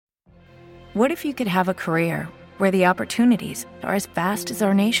What if you could have a career where the opportunities are as vast as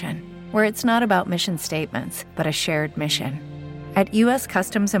our nation, where it's not about mission statements, but a shared mission? At U.S.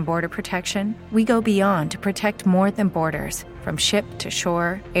 Customs and Border Protection, we go beyond to protect more than borders. From ship to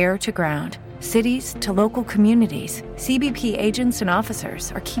shore, air to ground, cities to local communities, CBP agents and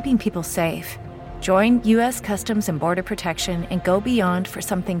officers are keeping people safe. Join U.S. Customs and Border Protection and go beyond for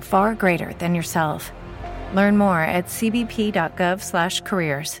something far greater than yourself. Learn more at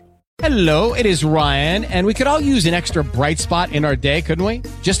cbp.gov/careers. Hello, it is Ryan, and we could all use an extra bright spot in our day, couldn't we?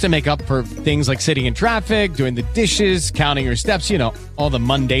 Just to make up for things like sitting in traffic, doing the dishes, counting your steps, you know, all the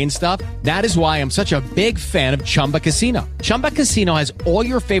mundane stuff. That is why I'm such a big fan of Chumba Casino. Chumba Casino has all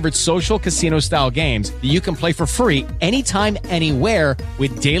your favorite social casino-style games that you can play for free anytime, anywhere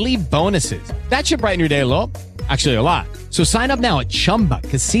with daily bonuses. That should brighten your day a little. Actually, a lot. So sign up now at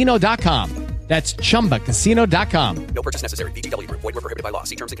ChumbaCasino.com. That's ChumbaCasino.com. No purchase necessary. VGW Group. Void where prohibited by law.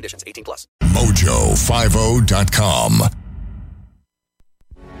 See terms and conditions. 18+. Mojo50.com.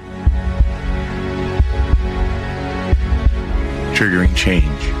 Triggering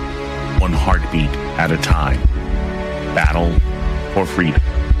change, one heartbeat at a time. Battle for freedom.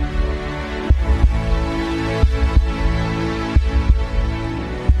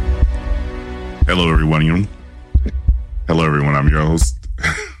 Hello, everyone. Hello, everyone. I'm your host.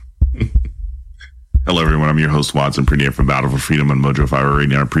 Hello, everyone. I'm your host, Watson Prunier from Battle for Freedom on Mojo5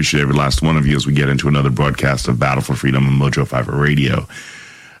 Radio. I appreciate every last one of you as we get into another broadcast of Battle for Freedom on Mojo5 Radio.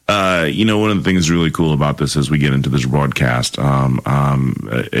 One of the things really cool about this as we get into this broadcast, I'm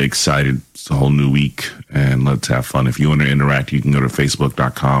excited. It's a whole new week, and let's have fun. If you want to interact, you can go to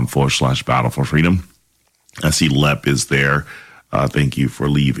facebook.com/Battle for Freedom. I see Lep is there. Thank you for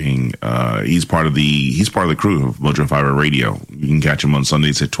leaving. He's part of the crew of Mojo5 Radio. You can catch him on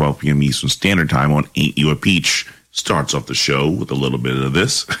Sundays at 12 p.m. Eastern Standard Time on Ain't You a Peach. Starts off the show with a little bit of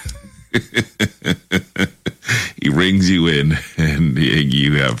this. He rings you in, and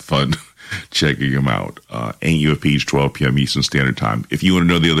you have fun checking him out. Ain't You a Peach, 12 p.m. Eastern Standard Time. If you want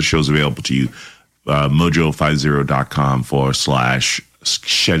to know the other shows available to you,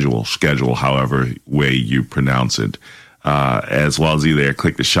 mojo50.com/schedule, however way you pronounce it. As well as either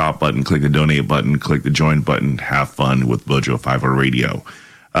click the shop button, click the donate button, click the join button. Have fun with Mojo5 Radio.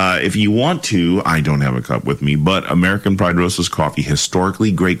 If you want to, I don't have a cup with me, but American Pride Roasters Coffee,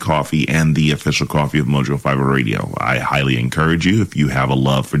 historically great coffee and the official coffee of Mojo5 Radio. I highly encourage you, if you have a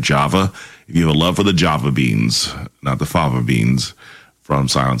love for Java, if you have a love for the Java beans, not the fava beans from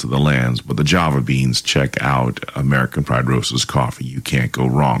Silence of the Lambs, but the Java beans, check out American Pride Roasters Coffee. You can't go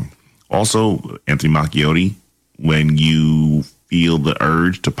wrong. Also, Anthony Macchiotti. When you feel the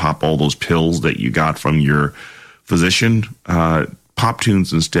urge to pop all those pills that you got from your physician, pop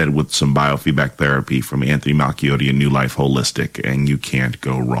tunes instead with some biofeedback therapy from Anthony Macchiotti and New Life Holistic, and you can't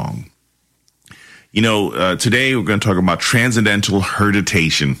go wrong. Today we're going to talk about transcendental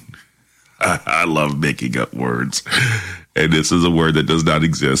hereditation. I love making up words. And this is a word that does not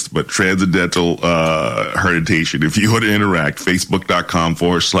exist, but transcendental hereditation. If you want to interact,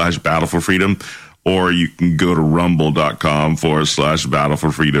 facebook.com/Battle for Freedom. Or you can go to rumble.com/Battle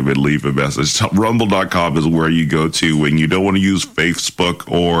for Freedom and leave a message. So rumble.com is where you go to when you don't want to use Facebook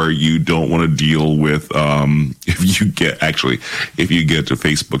or you don't want to deal with, if you get to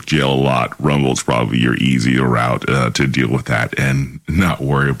Facebook jail a lot, Rumble's probably your easier route to deal with that and not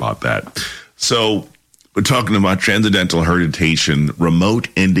worry about that. So we're talking about transcendental hereditation, remote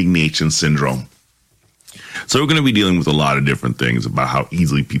indignation syndrome. So we're going to be dealing with a lot of different things about how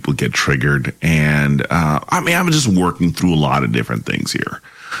easily people get triggered. And I'm just working through a lot of different things here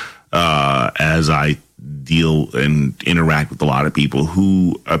as I deal and interact with a lot of people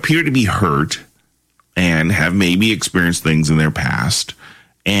who appear to be hurt and have maybe experienced things in their past.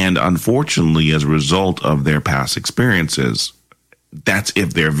 And unfortunately, as a result of their past experiences, that's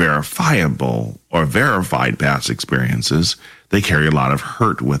if they're verifiable or verified past experiences, they carry a lot of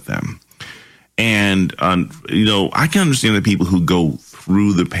hurt with them. And, I can understand the people who go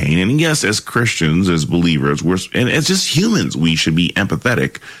through the pain. And yes, as Christians, as believers, and as just humans, we should be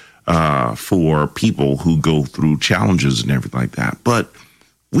empathetic for people who go through challenges and everything like that. But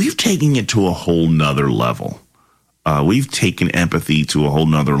we've taken it to a whole nother level. We've taken empathy to a whole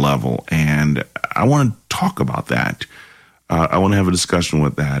nother level. And I want to talk about that. I want to have a discussion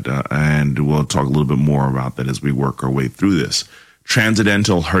with that. And we'll talk a little bit more about that as we work our way through this.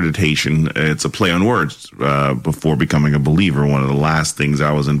 Transcendental hereditation, it's a play on words. Before becoming a believer, one of the last things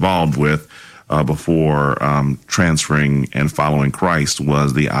I was involved with before transferring and following Christ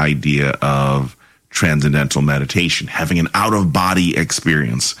was the idea of transcendental meditation, having an out-of-body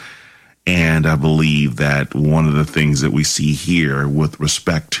experience. And I believe that one of the things that we see here with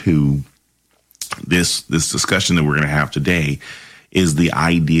respect to this discussion that we're going to have today is the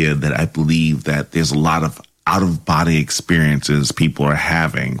idea that I believe that there's a lot of out-of-body experiences people are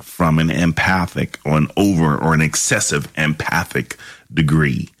having from an empathic or an excessive empathic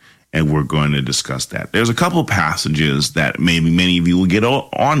degree. And we're going to discuss that. There's a couple of passages that maybe many of you will get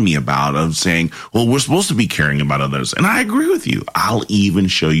on me about of saying, well, we're supposed to be caring about others. And I agree with you. I'll even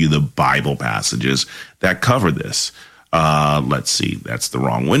show you the Bible passages that cover this. Let's see, that's the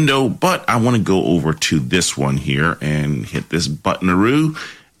wrong window, but I want to go over to this one here and hit this buttonaroo,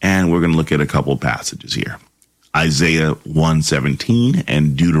 and we're going to look at a couple of passages here. Isaiah 1:17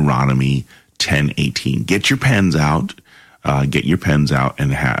 and Deuteronomy 10:18. Get your pens out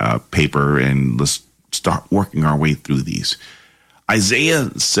and paper, and let's start working our way through these. Isaiah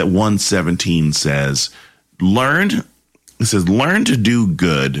 1:17 says, learn to do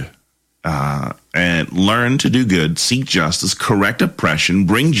good, and learn to do good, seek justice, correct oppression,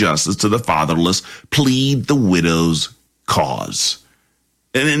 bring justice to the fatherless, plead the widow's cause.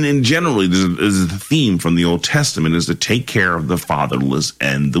 And generally, there's the theme from the Old Testament is to take care of the fatherless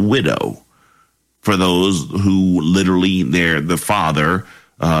and the widow. For those who literally, the father,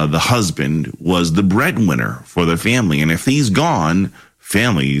 the husband, was the breadwinner for the family. And if he's gone,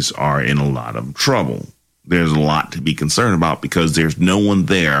 families are in a lot of trouble. There's a lot to be concerned about because there's no one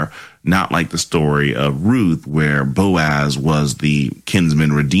there, not like the story of Ruth, where Boaz was the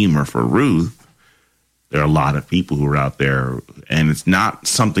kinsman redeemer for Ruth. There are a lot of people who are out there, and it's not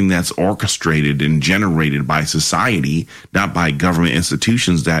something that's orchestrated and generated by society, not by government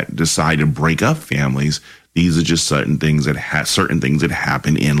institutions that decide to break up families. These are just certain things that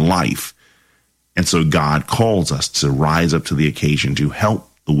happen in life. And so God calls us to rise up to the occasion to help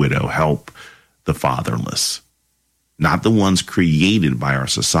the widow, help the fatherless, not the ones created by our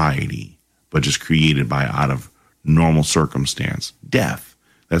society, but just created by out of normal circumstance, death.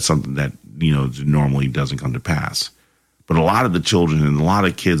 That's something that, normally doesn't come to pass. But a lot of the children and a lot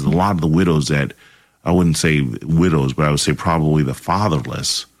of kids, a lot of the widows that, I wouldn't say widows, but I would say probably the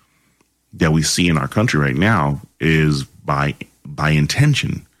fatherless that we see in our country right now is by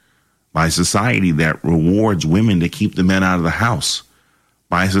intention, by society that rewards women to keep the men out of the house,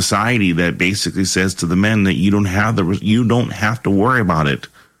 by a society that basically says to the men that you don't have to worry about it.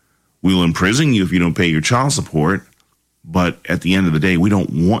 We'll imprison you if you don't pay your child support. But at the end of the day, we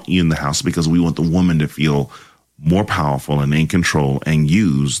don't want you in the house because we want the woman to feel more powerful and in control and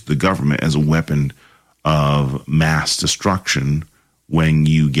use the government as a weapon of mass destruction when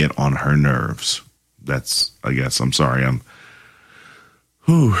you get on her nerves. That's, I guess, I'm sorry, I'm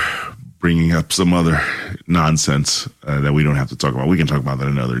bringing up some other nonsense that we don't have to talk about. We can talk about that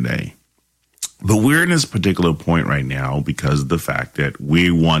another day. But we're in this particular point right now because of the fact that we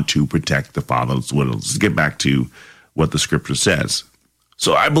want to protect the fatherless widows. Let's get back to what the scripture says.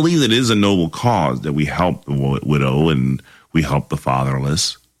 So I believe that it is a noble cause that we help the widow and we help the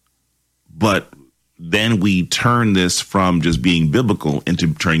fatherless. But then we turn this from just being biblical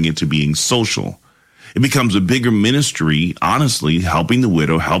into turning it to being social. It becomes a bigger ministry. Honestly, helping the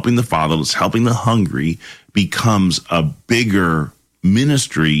widow, helping the fatherless, helping the hungry becomes a bigger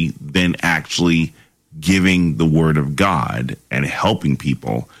ministry than actually giving the word of God and helping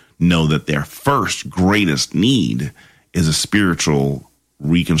people know that their first greatest need is a spiritual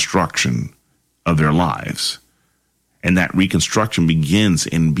reconstruction of their lives. And that reconstruction begins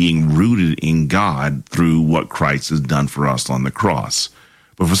in being rooted in God through what Christ has done for us on the cross.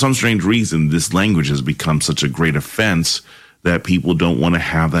 But for some strange reason, this language has become such a great offense that people don't want to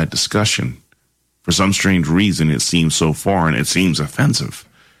have that discussion. For some strange reason, it seems so foreign, it seems offensive.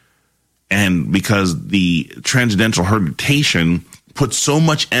 And because the transcendental hereditation puts so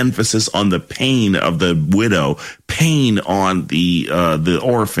much emphasis on the pain of the widow, pain on the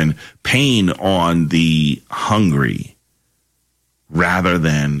orphan, pain on the hungry, rather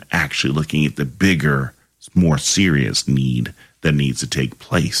than actually looking at the bigger, more serious need that needs to take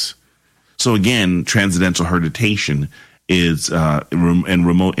place. So again, transcendental hereditation is and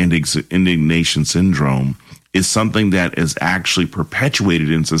remote indignation syndrome is something that is actually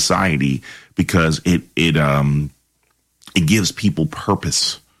perpetuated in society because it gives people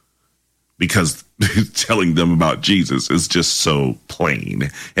purpose, because telling them about Jesus is just so plain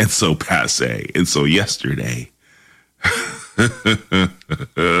and so passé and so yesterday.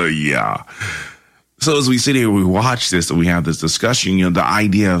 Yeah. So as we sit here, we watch this and we have this discussion, the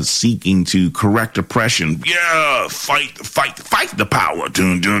idea of seeking to correct oppression. Yeah, fight the power.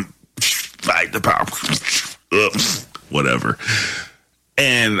 Fight the power. Whatever.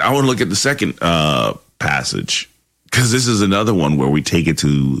 And I want to look at the second passage, because this is another one where we take it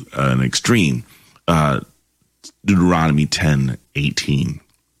to an extreme. Deuteronomy 10:18.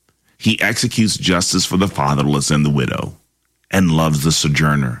 He executes justice for the fatherless and the widow, and loves the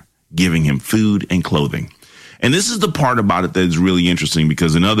sojourner, giving him food and clothing. And this is the part about it that is really interesting,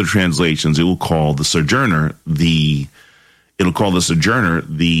 because in other translations, it will call the sojourner the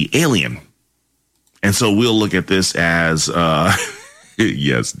alien. And so we'll look at this as,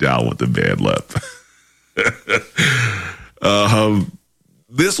 yes, down with the bad lip.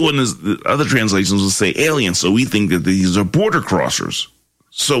 This one is, the other translations will say alien. So we think that these are border crossers.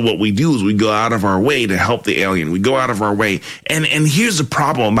 So what we do is we go out of our way to help the alien. We go out of our way. And here's the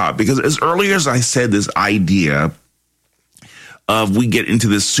problem about it, because as earlier as I said, this idea of we get into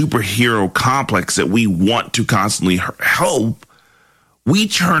this superhero complex that we want to constantly help, we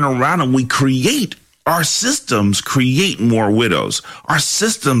turn around and we create, our systems create more widows. Our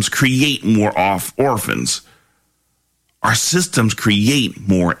systems create more orphans. Our systems create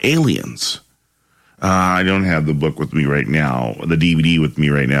more aliens. I don't have the book with me right now, the DVD with me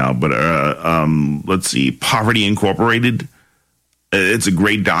right now, but let's see, Poverty Incorporated. It's a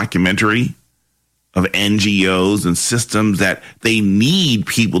great documentary of NGOs and systems that they need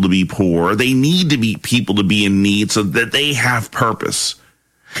people to be poor. They need to be people to be in need so that they have purpose.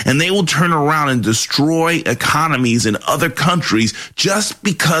 And they will turn around and destroy economies in other countries just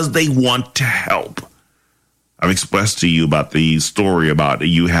because they want to help. I've expressed to you about the story about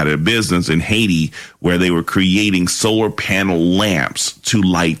you had a business in Haiti where they were creating solar panel lamps to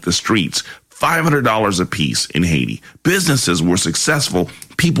light the streets. $500 a piece in Haiti. Businesses were successful.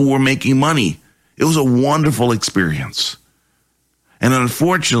 People were making money. It was a wonderful experience. And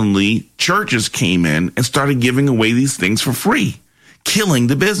unfortunately, churches came in and started giving away these things for free, killing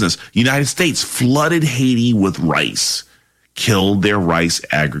the business. United States flooded Haiti with rice, killed their rice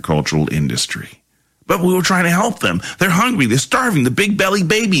agricultural industry. But we were trying to help them. They're hungry. They're starving. The big belly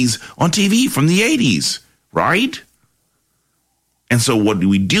babies on TV from the 80s, right? And so what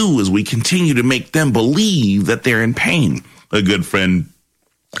we do is we continue to make them believe that they're in pain. A good friend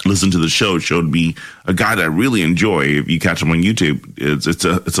listened to the show, showed me a guy that I really enjoy. If you catch him on YouTube,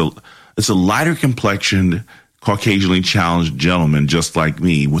 it's a lighter complexioned, Caucasianly challenged gentleman just like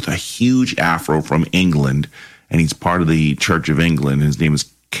me with a huge afro from England. And he's part of the Church of England. His name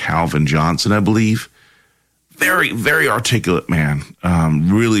is Calvin Johnson, I believe. Very, very articulate man.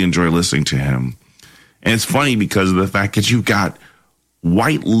 Really enjoy listening to him. And it's funny because of the fact that you've got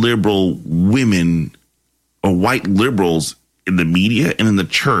white liberal women or white liberals in the media and in the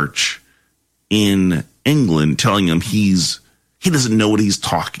church in England telling him he doesn't know what he's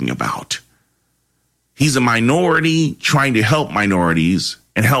talking about. He's a minority trying to help minorities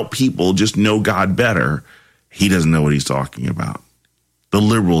and help people just know God better. He doesn't know what he's talking about. The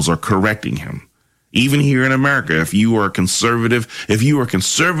liberals are correcting him. Even here in America, if you are a conservative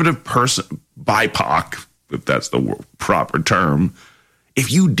person, BIPOC, if that's the proper term, if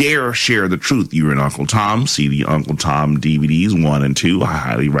you dare share the truth, you're an Uncle Tom. See the Uncle Tom DVDs 1 and 2. I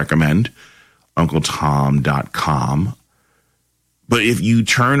highly recommend UncleTom.com. But if you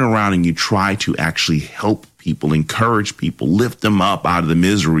turn around and you try to actually help people, encourage people, lift them up out of the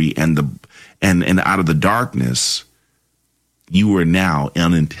misery and out of the darkness, you are now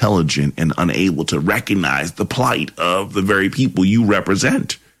unintelligent and unable to recognize the plight of the very people you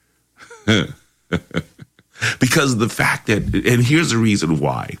represent. Because of the fact that, and here's the reason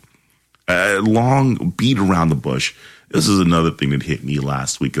why, long beat around the bush. This is another thing that hit me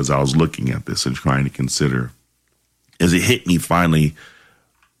last week as I was looking at this and trying to consider. As it hit me finally,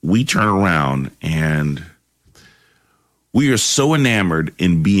 we turn around and we are so enamored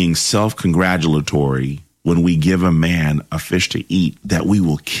in being self-congratulatory when we give a man a fish to eat that we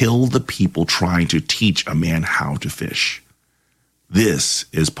will kill the people trying to teach a man how to fish. This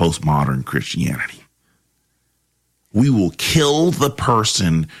is postmodern Christianity. We will kill the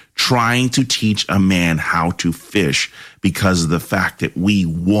person trying to teach a man how to fish because of the fact that we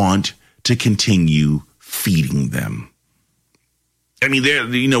want to continue feeding them. I mean,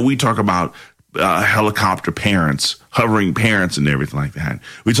 we talk about helicopter parents, hovering parents and everything like that.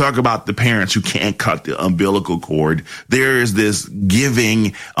 We talk about the parents who can't cut the umbilical cord. There is this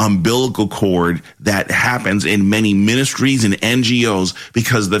giving umbilical cord that happens in many ministries and NGOs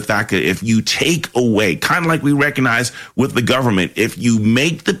because of the fact that if you take away, kind of like we recognize with the government, if you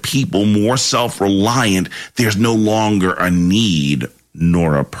make the people more self-reliant, there's no longer a need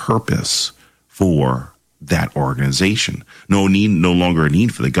nor a purpose for that organization. No longer a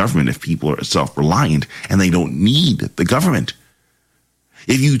need for the government if people are self-reliant and they don't need the government.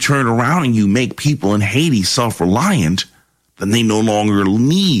 If you turn around and you make people in Haiti self-reliant, then they no longer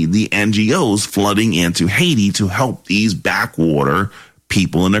need the NGOs flooding into Haiti to help these backwater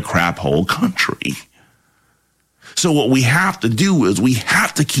people in a crap hole country. So what we have to do is we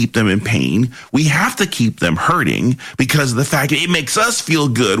have to keep them in pain. We have to keep them hurting because of the fact that it makes us feel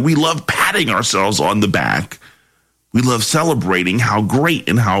good. We love patting ourselves on the back. We love celebrating how great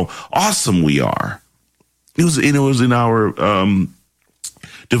and how awesome we are. It was in our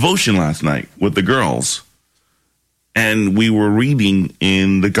devotion last night with the girls. And we were reading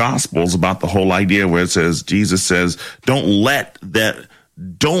in the Gospels about the whole idea where it says, Jesus says, don't let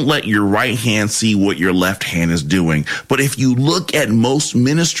your right hand see what your left hand is doing. But if you look at most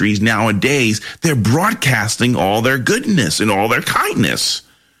ministries nowadays, they're broadcasting all their goodness and all their kindness.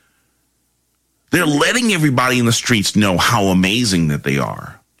 They're letting everybody in the streets know how amazing that they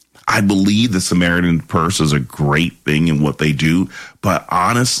are. I believe the Samaritan purse is a great thing in what they do, but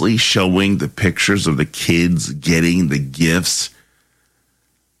honestly, showing the pictures of the kids getting the gifts.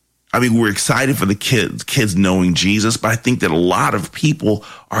 I mean, we're excited for the kids knowing Jesus, but I think that a lot of people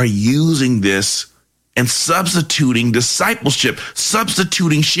are using this and substituting discipleship,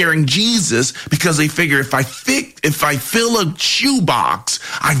 substituting sharing Jesus because they figure if I fill a shoebox,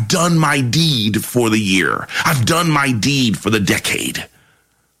 I've done my deed for the year. I've done my deed for the decade.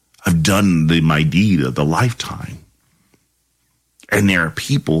 I've done my deed of the lifetime. And there are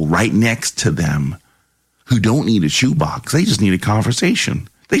people right next to them who don't need a shoebox. They just need a conversation.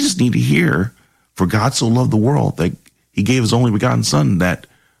 They just need to hear, for God so loved the world that he gave his only begotten son, that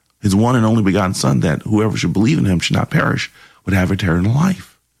his one and only begotten son, that whoever should believe in him should not perish, would have eternal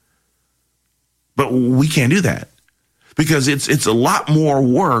life. But we can't do that because it's a lot more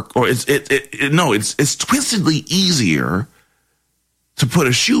work, or it's twistedly easier to put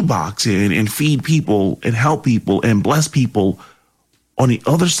a shoebox in and feed people and help people and bless people on the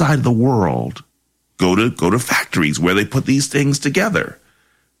other side of the world, go to factories where they put these things together,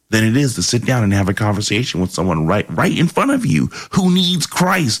 than it is to sit down and have a conversation with someone right in front of you who needs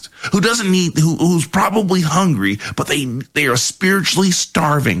Christ, who's probably hungry, but they are spiritually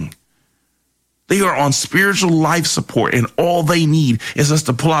starving. They are on spiritual life support, and all they need is us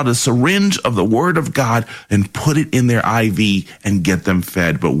to pull out a syringe of the word of God and put it in their IV and get them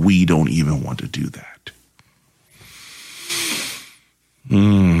fed, but we don't even want to do that.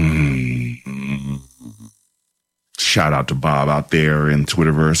 Shout out to Bob out there in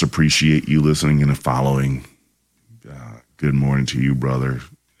Twitterverse. Appreciate you listening and following. Good morning to you, brother.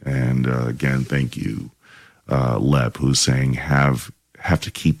 And again, thank you, Lep, who's saying have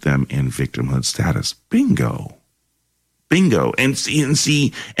to keep them in victimhood status. Bingo. And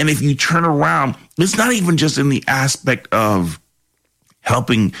see, and if you turn around, it's not even just in the aspect of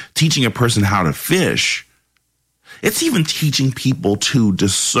teaching a person how to fish. It's even teaching people to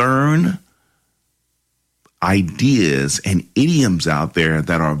discern ideas and idioms out there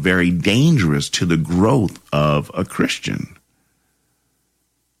that are very dangerous to the growth of a Christian.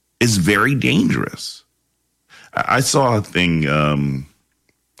 It's very dangerous. I saw a thing, a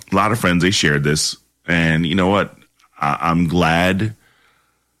lot of friends, they shared this, and you know what? I'm glad.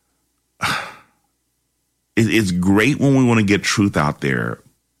 It's great when we want to get truth out there,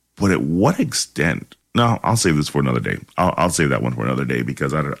 but at what extent? No, I'll save this for another day. I'll save that one for another day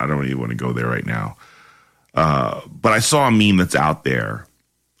because I don't even want to go there right now. But I saw a meme that's out there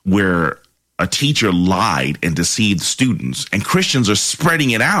where a teacher lied and deceived students, and Christians are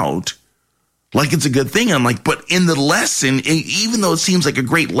spreading it out like it's a good thing. I'm like, but in the lesson, even though it seems like a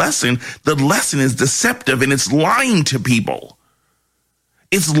great lesson, the lesson is deceptive and it's lying to people.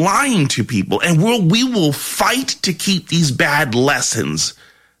 It's lying to people. And we will fight to keep these bad lessons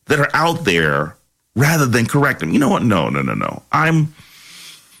that are out there rather than correct them. You know what? No. I'm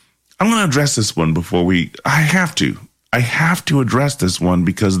going to address this one I have to address this one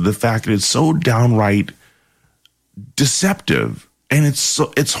because of the fact that it's so downright deceptive and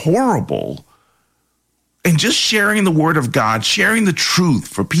it's horrible. And just sharing the word of God, sharing the truth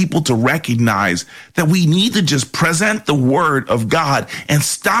for people to recognize that we need to just present the word of God and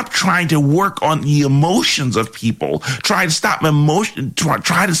stop trying to work on the emotions of people. Try to stop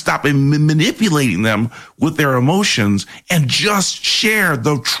manipulating them with their emotions and just share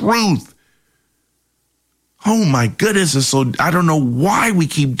the truth. Oh my goodness. So I don't know why we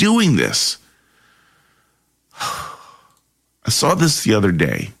keep doing this. I saw this the other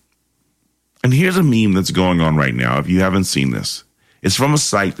day. And here's a meme that's going on right now. If you haven't seen this, it's from a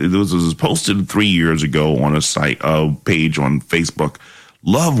site. It was posted 3 years ago on a page on Facebook.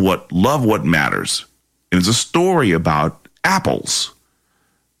 Love what matters. And it's a story about apples.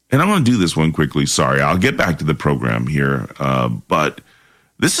 And I'm going to do this one quickly. Sorry, I'll get back to the program here. But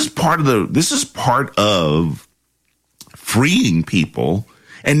this is part of freeing people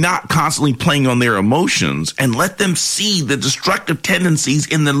and not constantly playing on their emotions, and let them see the destructive tendencies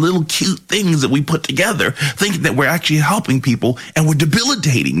in the little cute things that we put together, thinking that we're actually helping people and we're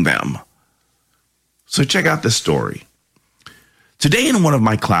debilitating them. So check out this story. Today in one of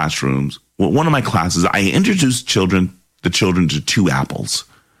my classes, I introduced the children to 2 apples.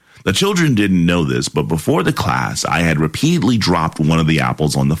 The children didn't know this, but before the class, I had repeatedly dropped one of the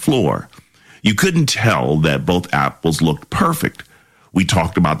apples on the floor. You couldn't tell that both apples looked perfect. We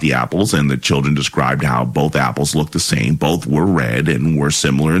talked about the apples, and the children described how both apples looked the same. Both were red and were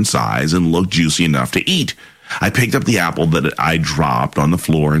similar in size and looked juicy enough to eat. I picked up the apple that I dropped on the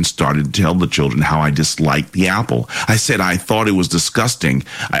floor and started to tell the children how I disliked the apple. I said I thought it was disgusting,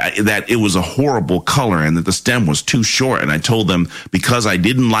 that it was a horrible color, and that the stem was too short. And I told them because I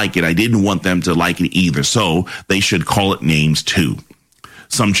didn't like it, I didn't want them to like it either, so they should call it names too.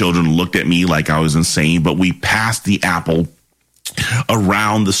 Some children looked at me like I was insane, but we passed the apple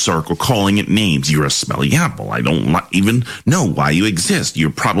around the circle, calling it names. You're a smelly apple. I don't even know why you exist. You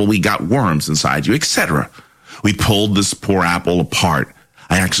probably got worms inside you, etc. We pulled this poor apple apart.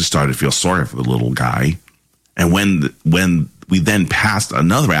 I actually started to feel sorry for the little guy. And when we then passed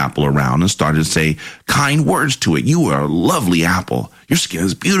another apple around and started to say kind words to it, you are a lovely apple. Your skin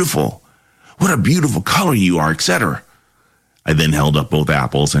is beautiful. What a beautiful color you are, etc. I then held up both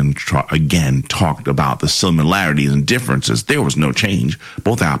apples and again talked about the similarities and differences. There was no change.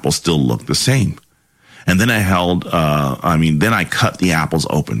 Both apples still looked the same. And then I cut the apples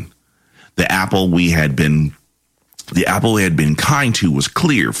open. The apple we had been kind to was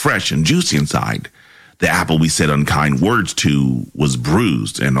clear, fresh, and juicy inside. The apple we said unkind words to was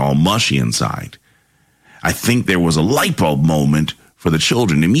bruised and all mushy inside. I think there was a light bulb moment for the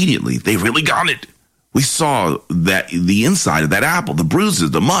children immediately. They really got it. We saw that the inside of that apple, the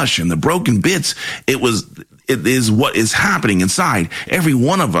bruises, the mush, and the broken bits, it is what is happening inside every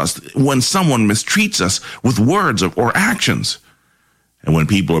one of us when someone mistreats us with words or actions. And when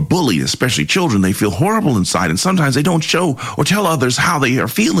people are bullied, especially children, they feel horrible inside, and sometimes they don't show or tell others how they are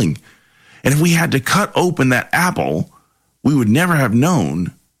feeling. And if we had to cut open that apple, we would never have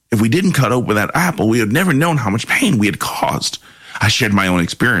known. If we didn't cut open that apple, we would never known how much pain we had caused. I shared my own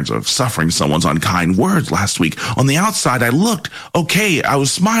experience of suffering someone's unkind words last week. On the outside, I looked okay. I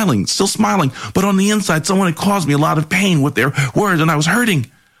was smiling, still smiling. But on the inside, someone had caused me a lot of pain with their words, and I was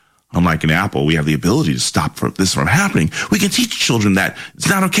hurting. Unlike an apple, we have the ability to stop this from happening. We can teach children that it's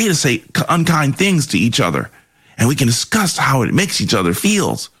not okay to say unkind things to each other. And we can discuss how it makes each other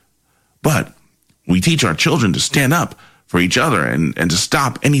feel. But we teach our children to stand up for each other and to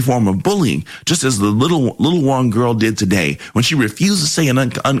stop any form of bullying, just as the little one girl did today when she refused to say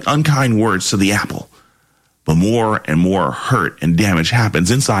unkind words to the apple. But more and more hurt and damage happens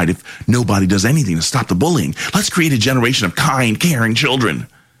inside if nobody does anything to stop the bullying. Let's create a generation of kind, caring children.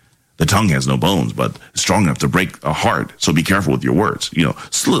 The tongue has no bones, but it's strong enough to break a heart, so be careful with your words.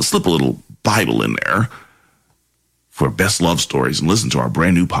 Slip a little Bible in there for best love stories and listen to our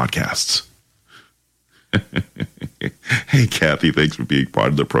brand new podcasts. Hey, Kathy, thanks for being part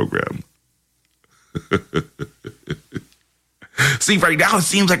of the program. See, right now it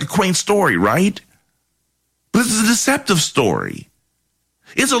seems like a quaint story, right? But it's a deceptive story.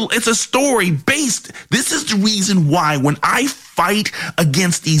 It's a story based. This is the reason why when I fight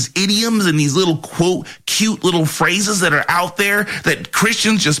against these idioms and these little quote cute little phrases that are out there that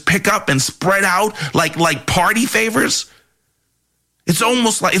Christians just pick up and spread out like party favors. It's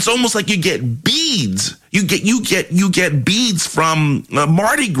almost like you get beads. You get beads from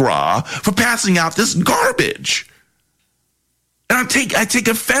Mardi Gras for passing out this garbage. And I take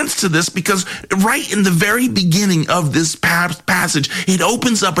offense to this because right in the very beginning of this passage, it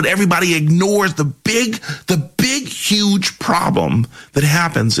opens up and everybody ignores the big, huge problem that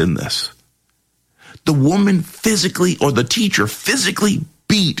happens in this. The woman physically, or the teacher physically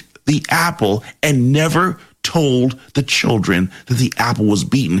beat the apple and never told the children that the apple was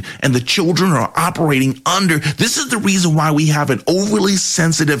beaten, and the children are operating under. This is the reason why we have an overly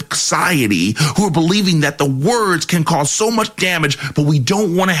sensitive society who are believing that the words can cause so much damage, but we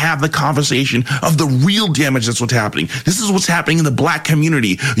don't want to have the conversation of the real damage that's what's happening. This is what's happening in the black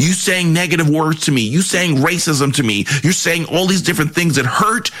community. You saying negative words to me, you saying racism to me, you're saying all these different things that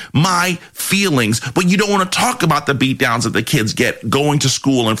hurt my feelings, but you don't want to talk about the beatdowns that the kids get going to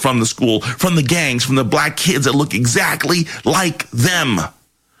school and from the school, from the gangs, from the black kids that look exactly like them.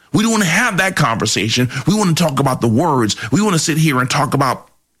 We don't want to have that conversation. We want to talk about the words. We want to sit here and talk about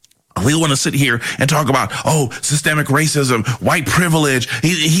We want to sit here and talk about, systemic racism, white privilege.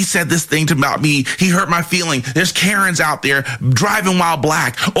 He said this thing about me. He hurt my feeling. There's Karens out there driving while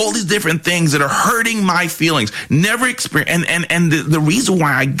black. All these different things that are hurting my feelings. Never experience. And the reason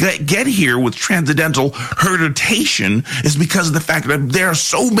why I get here with transcendental heritation is because of the fact that there are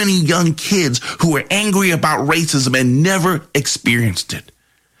so many young kids who are angry about racism and never experienced it.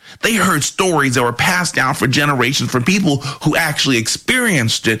 They heard stories that were passed down for generations from people who actually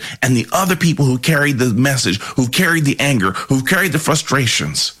experienced it, and the other people who carried the message, who carried the anger, who carried the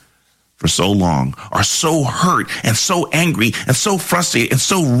frustrations for so long are so hurt and so angry and so frustrated and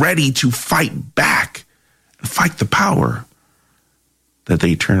so ready to fight back and fight the power that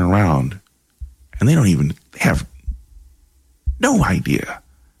they turn around and they have no idea,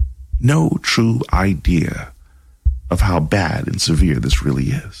 no true idea of how bad and severe this really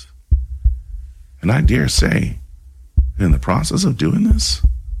is. And I dare say, in the process of doing this,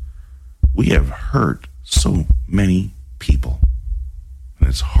 we have hurt so many people. And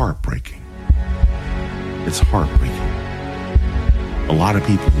it's heartbreaking. It's heartbreaking. A lot of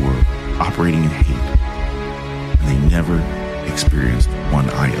people were operating in hate, and they never experienced one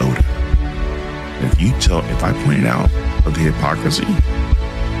iota. And if I pointed out of the hypocrisy,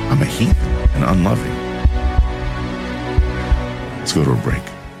 I'm a heathen and unloving. Let's go to a break.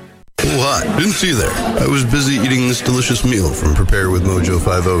 What? Didn't see you there. I was busy eating this delicious meal from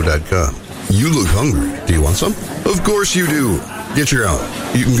preparewithmojo50.com. You look hungry. Do you want some? Of course you do. Get your own.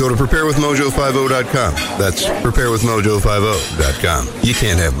 You can go to preparewithmojo50.com. That's preparewithmojo50.com. You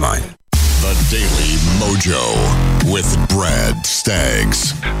can't have mine. The Daily Mojo with Brad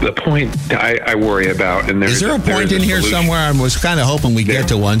Staggs. The point I worry about, and is there a point in here somewhere? I was kind of hoping we get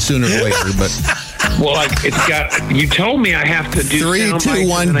to one sooner or later, but well, it's got. You told me I have to do 3, 2,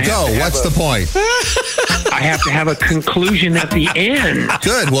 1, go. What's the point? I have to have a conclusion at the end.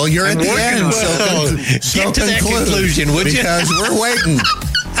 Good. Well, you're at the end, so get to that conclusion, would you? Because we're waiting.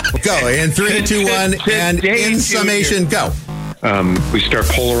 Go in 3, 2, 1, and in summation, go. We start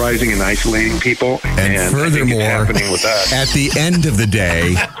polarizing and isolating people. And furthermore, happening with us. At the end of the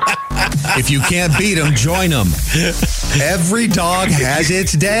day, if you can't beat them, join them. Every dog has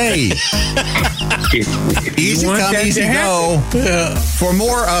its day. Easy come, easy go. For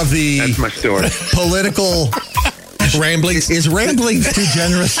more of the That's my story. Political ramblings. Is ramblings too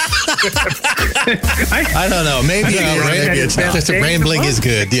generous? I don't know. Maybe it's just rambling is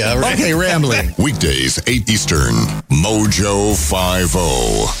good. Yeah. Right. Okay, rambling. Weekdays, 8 Eastern, Mojo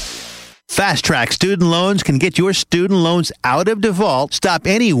 50. Fast Track Student Loans can get your student loans out of default, stop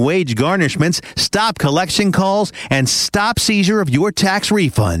any wage garnishments, stop collection calls, and stop seizure of your tax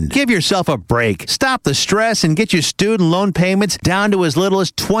refund. Give yourself a break. Stop the stress and get your student loan payments down to as little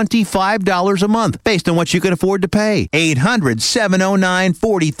as $25 a month based on what you can afford to pay.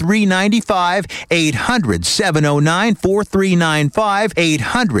 800-709-4395. 800-709-4395.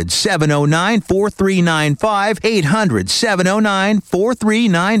 800-709-4395.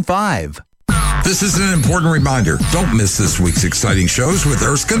 800-709-4395. This is an important reminder. Don't miss this week's exciting shows with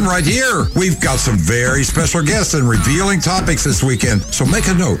Erskine right here. We've got some very special guests and revealing topics this weekend. So make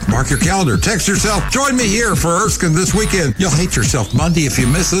a note, mark your calendar, text yourself. Join me here for Erskine this weekend. You'll hate yourself Monday if you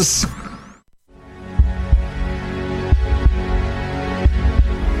miss us.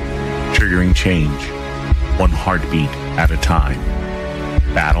 Triggering change, one heartbeat at a time.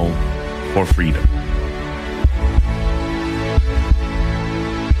 Battle for freedom.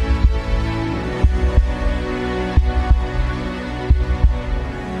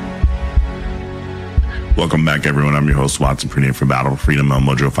 Welcome back, everyone. I'm your host, Watson Purnell from Battle4Freedom on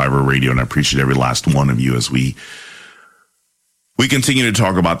Mojo 50 Radio, and I appreciate every last one of you as we continue to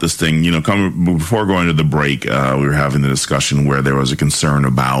talk about this thing. You know, before going to the break, we were having the discussion where there was a concern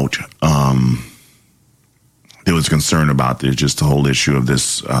about just the whole issue of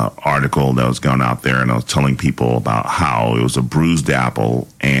this article that was going out there, and I was telling people about how it was a bruised apple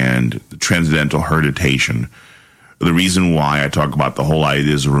and the transcendental heritation. The reason why I talk about the whole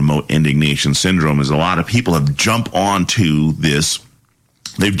idea of remote indignation syndrome is a lot of people have jumped onto this.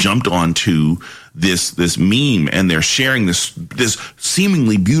 They've jumped onto this meme, and they're sharing this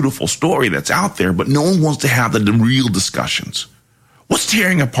seemingly beautiful story that's out there, but no one wants to have the real discussions. What's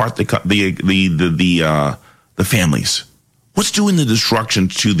tearing apart the families? What's doing the destruction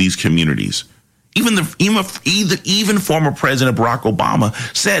to these communities? Even former President Barack Obama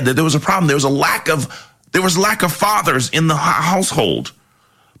said that there was a problem. There was lack of fathers in the household.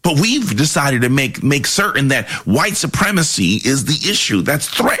 But we've decided to make certain that white supremacy is the issue that's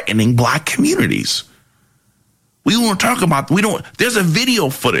threatening black communities. We won't talk about, there's video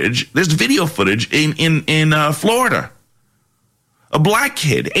footage in Florida A black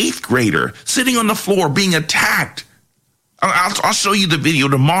kid, 8th grader, sitting on the floor being attacked. I'll show you the video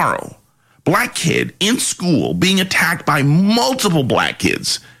tomorrow. Black kid in school being attacked by multiple black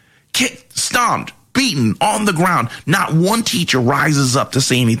kids. Kicked, stomped, beaten on the ground. Not one teacher rises up to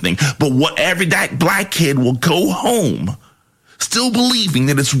say anything. But whatever, that black kid will go home still believing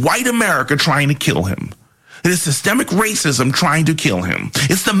that it's white America trying to kill him. It is systemic racism trying to kill him.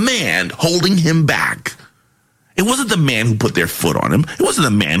 It's the man holding him back. It wasn't the man who put their foot on him. It wasn't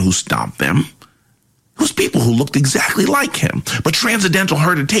the man who stomped them. It was people who looked exactly like him. But transcendental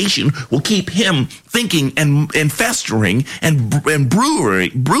hereditation will keep him thinking and festering and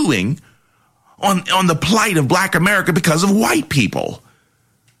brewing on the plight of black America because of white people.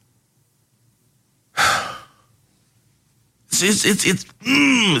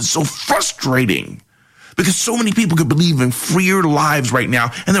 It's so frustrating because so many people could believe in freer lives right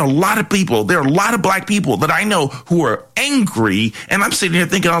now. And there are a lot of black people that I know who are angry. And I'm sitting here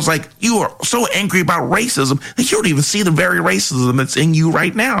thinking, I was like, you are so angry about racism that you don't even see the very racism that's in you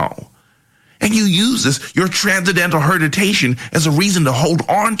right now. And you use this, your transcendental hereditation, as a reason to hold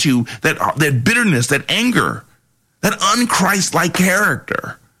on to that bitterness, that anger, that un-Christ-like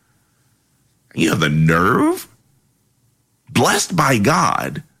character. You have the nerve? Blessed by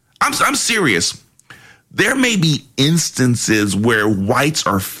God. I'm serious. There may be instances where whites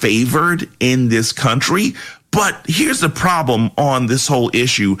are favored in this country, but here's the problem on this whole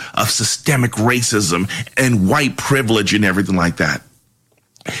issue of systemic racism and white privilege and everything like that.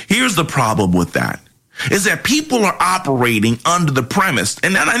 Here's the problem with that, is that people are operating under the premise,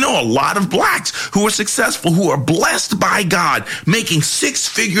 and I know a lot of blacks who are successful, who are blessed by God, making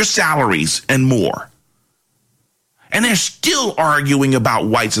 6-figure salaries and more. And they're still arguing about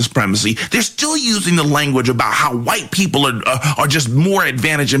white supremacy. They're still using the language about how white people are just more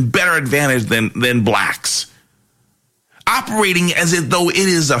advantaged and better advantaged than blacks. Operating as if though it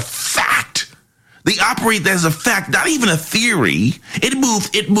is a fact. They operate as a fact, not even a theory. It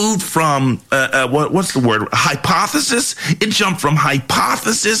moved from, what's the word? Hypothesis. It jumped from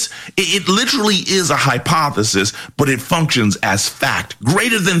hypothesis. It literally is a hypothesis, but it functions as fact.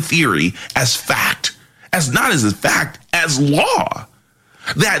 Greater than theory, as fact. As not as a fact, as law.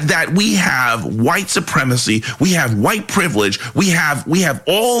 That we have white supremacy, we have white privilege, we have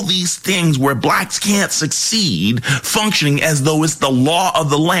all these things where blacks can't succeed, functioning as though it's the law of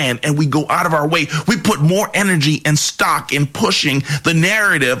the land, and we go out of our way. We put more energy and stock in pushing the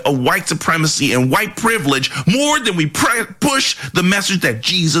narrative of white supremacy and white privilege more than we push the message that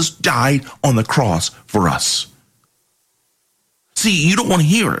Jesus died on the cross for us. See, you don't want to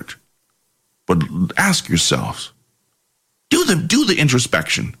hear it. But ask yourselves, do the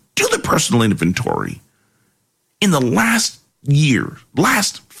introspection, do the personal inventory. In the last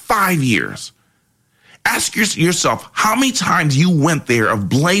 5 years, ask yourself how many times you went there of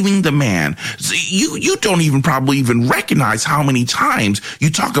blaming the man. You don't even probably even recognize how many times you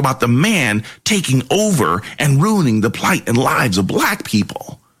talk about the man taking over and ruining the plight and lives of black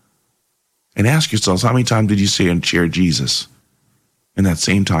people. And ask yourselves, how many times did you say and share Jesus in that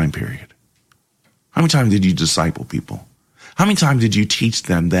same time period? How many times did you disciple people? How many times did you teach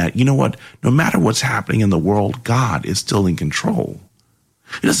them that, you know what, no matter what's happening in the world, God is still in control?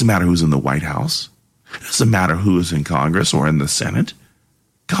 It doesn't matter who's in the White House. It doesn't matter who is in Congress or in the Senate.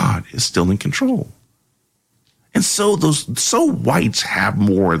 God is still in control. And so whites have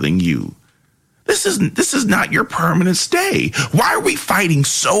more than you. This is not your permanent stay. Why are we fighting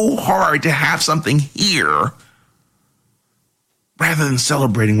so hard to have something here rather than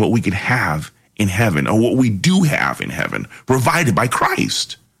celebrating what we could have in heaven, or what we do have in heaven, provided by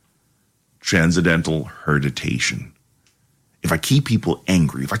Christ? Transcendental hereditation. If I keep people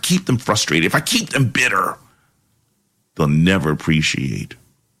angry, if I keep them frustrated, if I keep them bitter, they'll never appreciate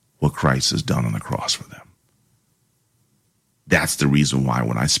what Christ has done on the cross for them. That's the reason why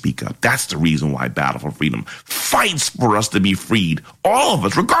when I speak up, that's the reason why Battle for Freedom fights for us to be freed. All of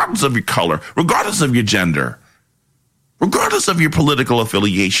us, regardless of your color, regardless of your gender, regardless of your political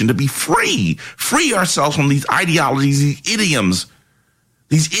affiliation, to be free ourselves from these ideologies, these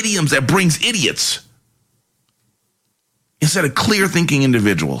idioms that brings idiots, instead of clear thinking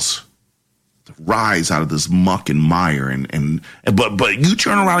individuals to rise out of this muck and mire. But you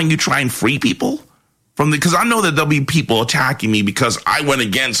turn around and you try and free people from because I know that there'll be people attacking me because I went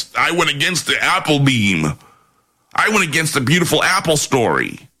against the Apple beam. I went against the beautiful Apple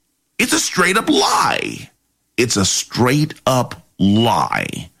story. It's a straight up lie. It's a straight up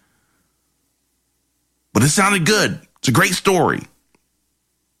lie. But it sounded good. It's a great story.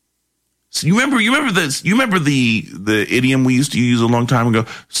 So you remember this? You remember the idiom we used to use a long time ago?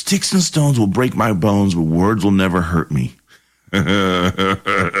 Sticks and stones will break my bones, but words will never hurt me. Because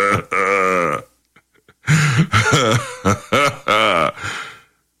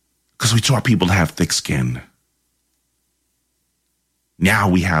we taught people to have thick skin. Now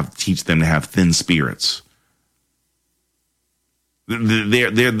we teach them to have thin spirits.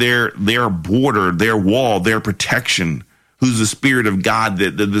 Their border, their wall, their protection, who's the Spirit of God,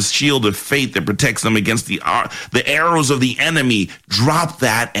 the shield of faith that protects them against the arrows of the enemy. Drop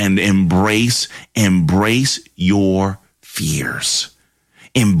that and embrace your fears.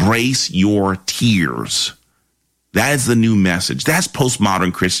 Embrace your tears. That is the new message. That's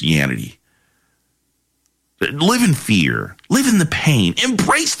postmodern Christianity. Live in fear. Live in the pain.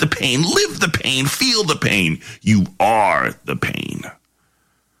 Embrace the pain. Live the pain. Feel the pain. You are the pain.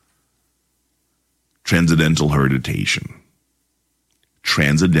 Transcendental hereditation.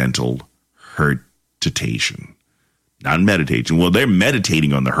 Transcendental hereditation. Not meditation. Well, they're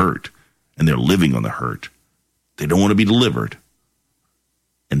meditating on the hurt and they're living on the hurt. They don't want to be delivered.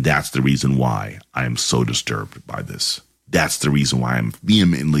 And that's the reason why I am so disturbed by this. That's the reason why I'm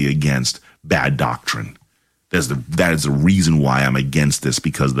vehemently against bad doctrine. That is the reason why I'm against this,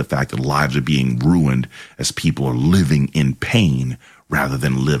 because of the fact that lives are being ruined as people are living in pain rather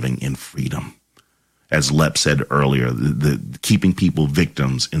than living in freedom. As Lep said earlier, the keeping people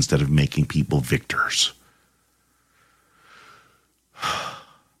victims instead of making people victors.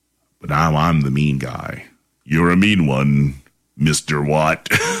 But now I'm the mean guy. You're a mean one, Mr. Watt,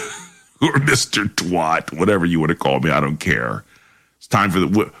 or Mr. Twat, whatever you want to call me. I don't care. It's time for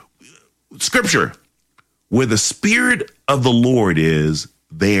the scripture. Where the Spirit of the Lord is,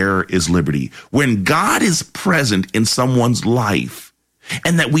 there is liberty. When God is present in someone's life,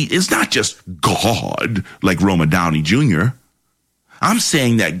 and that it's not just God, like Roma Downey Jr. I'm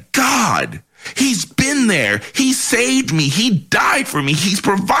saying that God, He's been there. He saved me. He died for me. He's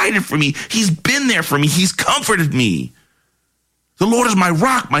provided for me. He's been there for me. He's comforted me. The Lord is my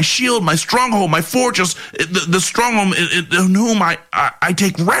rock, my shield, my stronghold, my fortress, the stronghold in whom I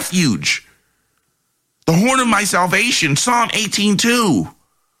take refuge. The horn of my salvation, Psalm 18:2.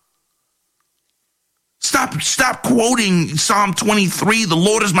 Stop quoting Psalm 23, the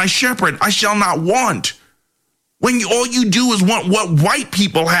Lord is my shepherd, I shall not want. When all you do is want what white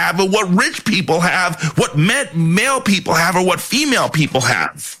people have or what rich people have, what male people have or what female people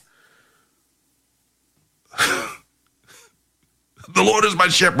have. The Lord is my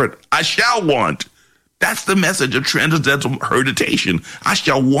shepherd, I shall want. That's the message of transcendental hereditation. I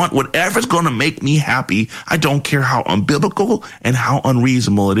shall want whatever's going to make me happy. I don't care how unbiblical and how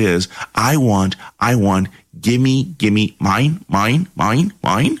unreasonable it is. I want, gimme, mine.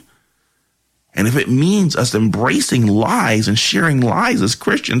 And if it means us embracing lies and sharing lies as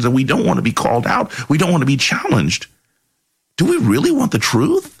Christians, and we don't want to be called out, we don't want to be challenged, do we really want the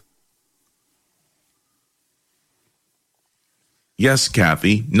truth? Yes,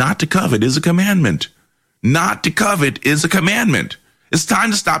 Kathy, not to covet is a commandment. Not to covet is a commandment. It's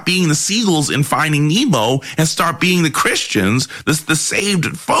time to stop being the seagulls in Finding Nemo and start being the Christians, the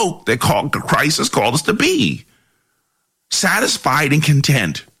saved folk that Christ has called us to be. Satisfied and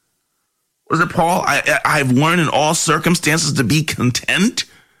content. What is it, Paul? I've learned in all circumstances to be content,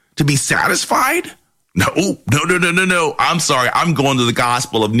 to be satisfied. No. I'm sorry. I'm going to the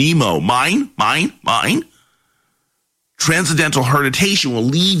gospel of Nemo. Mine. Transcendental hereditation will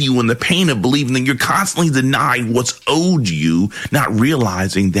leave you in the pain of believing that you're constantly denied what's owed you, not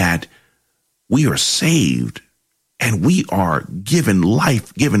realizing that we are saved and we are given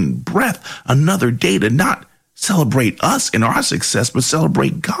life, given breath, another day to not celebrate us and our success, but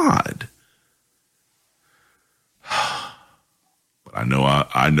celebrate God. But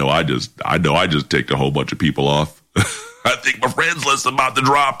I just ticked a whole bunch of people off. I think my friends list is about to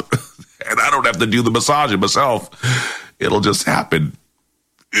drop, and I don't have to do the massaging myself. It'll just happen.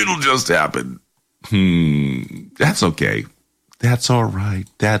 That's okay. That's all right.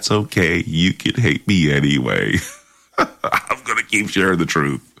 That's okay. You can hate me anyway. I'm going to keep sharing the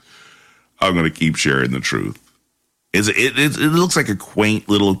truth. It looks like a quaint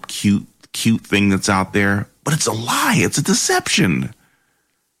little cute thing that's out there, but it's a lie. It's a deception.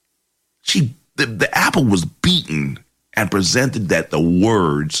 The apple was beaten and presented that the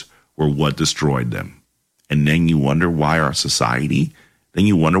words were what destroyed them. And then you wonder why our society, then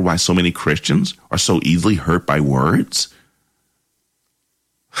you wonder why so many Christians are so easily hurt by words.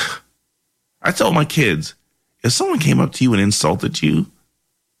 I tell my kids, if someone came up to you and insulted you,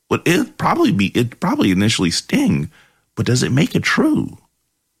 it'd probably initially sting, but does it make it true?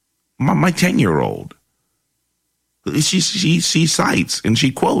 My 10-year-old, she cites and she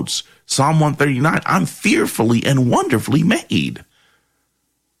quotes Psalm 139, I'm fearfully and wonderfully made.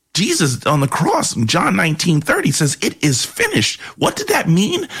 Jesus on the cross in John 19:30 says, "It is finished." What did that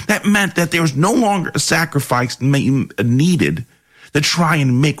mean? That meant that there was no longer a sacrifice needed to try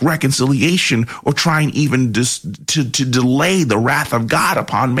and make reconciliation or try and even just to delay the wrath of God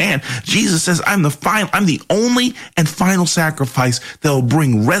upon man. Jesus says, I'm the only and final sacrifice that will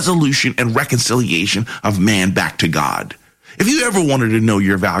bring resolution and reconciliation of man back to God. If you ever wanted to know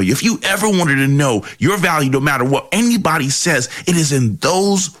your value, if you ever wanted to know your value, no matter what anybody says, it is in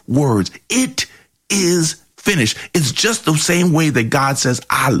those words. It is finished. It's just the same way that God says,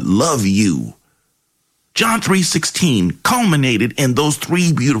 I love you. John 3:16 culminated in those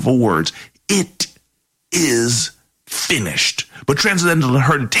three beautiful words. It is finished. But transcendental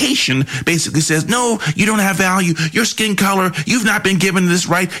hereditation basically says, no, you don't have value. Your skin color, you've not been given this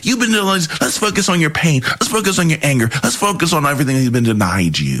right. You've been denied. Let's focus on your pain. Let's focus on your anger. Let's focus on everything that's been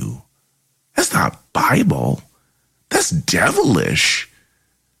denied you. That's not Bible. That's devilish.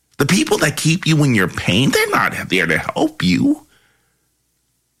 The people that keep you in your pain, they're not there to help you.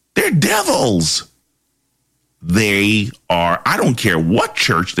 They're devils. They are, I don't care what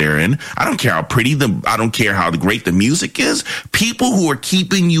church they're in. I don't care how pretty I don't care how great the music is. People who are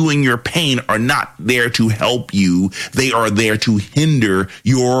keeping you in your pain are not there to help you. They are there to hinder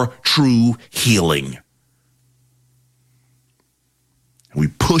your true healing. We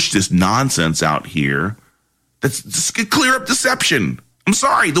push this nonsense out here. That's clear up deception. I'm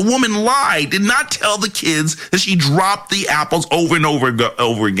sorry, the woman lied, did not tell the kids that she dropped the apples over and over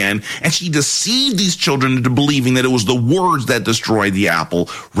again, and she deceived these children into believing that it was the words that destroyed the apple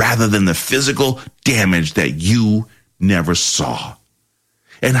rather than the physical damage that you never saw.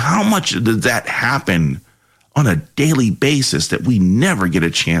 And how much does that happen on a daily basis that we never get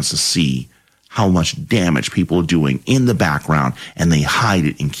a chance to see how much damage people are doing in the background, and they hide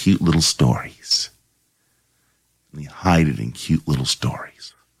it in cute little stories. They hide it in cute little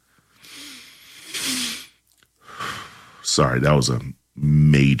stories. Sorry, that was a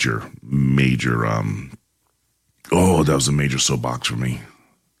major, that was a major soapbox for me.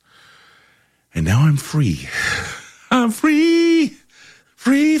 And now I'm free. I'm free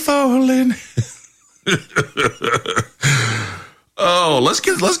falling. Oh, let's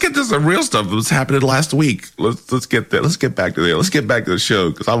get to some real stuff that was happening last week. Let's get there. Let's get back to there. Let's get back to the show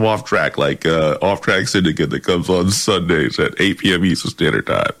because I'm off track, like Off Track Syndicate that comes on Sundays at 8 p.m. Eastern Standard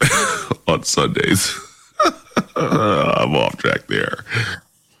Time on Sundays. I'm off track there.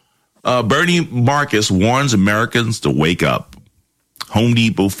 Bernie Marcus warns Americans to wake up. Home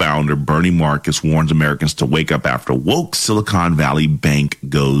Depot founder Bernie Marcus warns Americans to wake up after woke Silicon Valley bank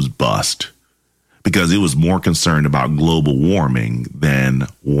goes bust, because it was more concerned about global warming than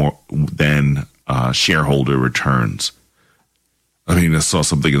shareholder returns. I mean, I saw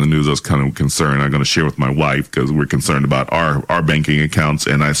something in the news I was kind of concerned. I'm going to share with my wife because we're concerned about our banking accounts.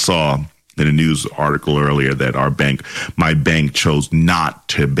 And I saw in a news article earlier that my bank chose not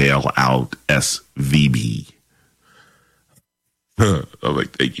to bail out SVB. I'm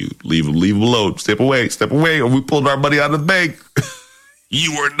like, thank you. Leave them alone. Step away, or we pulled our money out of the bank.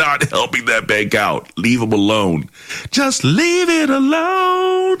 You are not helping that bank out. Leave them alone. Just leave it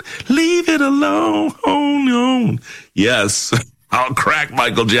alone. Leave it alone. Oh, no. Yes, I'll crack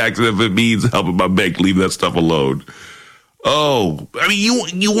Michael Jackson if it means helping my bank. Leave that stuff alone. Oh, I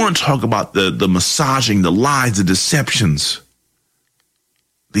mean, you want to talk about the massaging, the lies, the deceptions.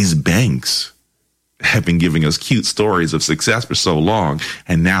 These banks have been giving us cute stories of success for so long.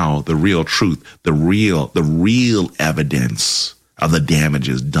 And now the real truth, the real evidence of the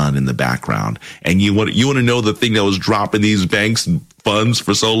damages done in the background. And you want to know the thing that was dropping these banks' funds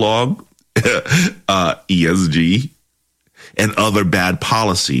for so long? ESG and other bad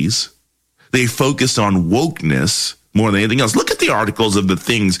policies. They focus on wokeness more than anything else. Look at the articles of the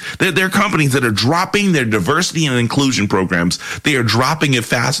things. There are companies that are dropping their diversity and inclusion programs. They are dropping it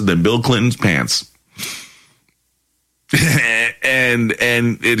faster than Bill Clinton's pants. Because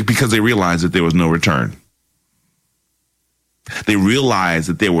they realized that there was no return. They realized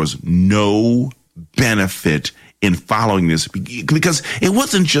that there was no benefit in following this because it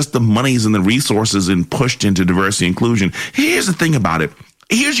wasn't just the monies and the resources and pushed into diversity and inclusion. Here's the thing about it.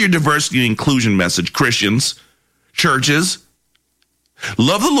 Here's your diversity and inclusion message, Christians, churches.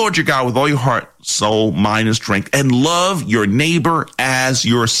 Love the Lord your God with all your heart, soul, mind, and strength, and love your neighbor as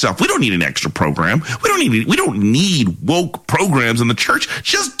yourself. We don't need an extra program. We don't need woke programs in the church.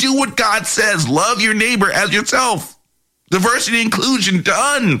 Just do what God says. Love your neighbor as yourself. Diversity and inclusion,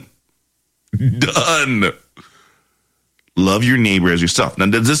 done. Done. Love your neighbor as yourself. Now,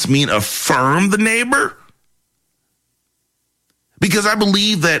 does this mean affirm the neighbor? Because I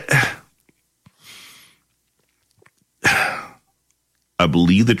believe that I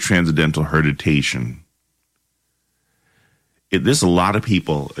believe that transcendental hereditation, there's a lot of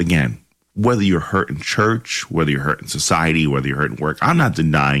people, again, whether you're hurt in church, whether you're hurt in society, whether you're hurt in work, I'm not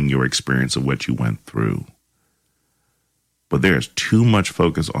denying your experience of what you went through. But there's too much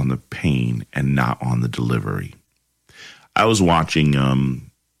focus on the pain and not on the delivery. I was watching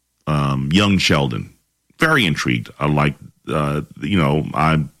Young Sheldon. Very intrigued. I like,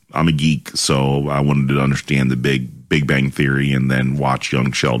 I'm a geek, so I wanted to understand the Big Bang Theory and then watch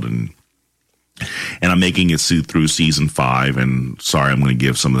Young Sheldon. And I'm making it through season 5. And sorry, I'm going to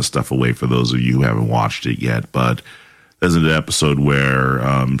give some of the stuff away for those of you who haven't watched it yet. But there's an episode where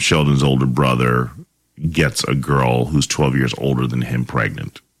Sheldon's older brother gets a girl who's 12 years older than him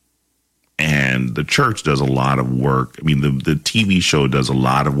pregnant. And the church does a lot of work. I mean, the TV show does a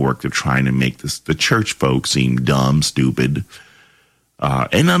lot of work to trying to make the church folks seem dumb, stupid,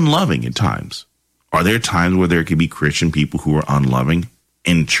 and unloving at times. Are there times where there could be Christian people who are unloving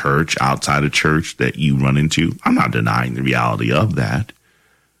in church, outside of church, that you run into? I'm not denying the reality of that.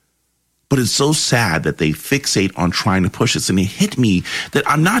 But it's so sad that they fixate on trying to push this. And it hit me that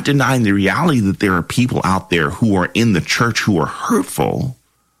I'm not denying the reality that there are people out there who are in the church who are hurtful.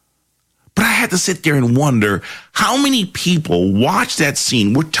 But I had to sit there and wonder how many people watched that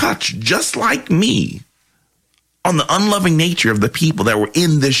scene, were touched just like me on the unloving nature of the people that were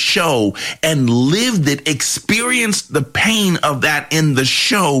in the show and lived it, experienced the pain of that in the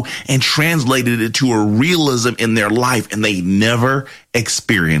show and translated it to a realism in their life, and they never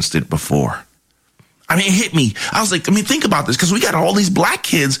experienced it before. I mean, it hit me. I was like, think about this, because we got all these black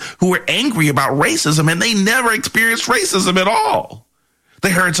kids who are angry about racism and they never experienced racism at all. They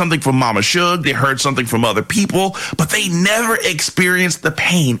heard something from Mama Suge, they heard something from other people, but they never experienced the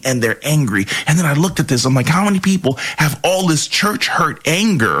pain and they're angry. And then I looked at this, I'm like, how many people have all this church hurt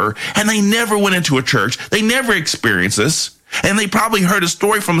anger and they never went into a church, they never experienced this, and they probably heard a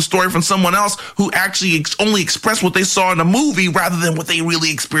story from someone else who actually only expressed what they saw in a movie rather than what they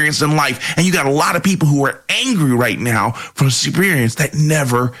really experienced in life. And you got a lot of people who are angry right now from experience that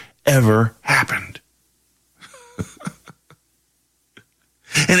never, ever happened.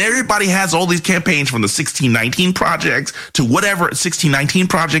 And everybody has all these campaigns from the 1619 projects to whatever, 1619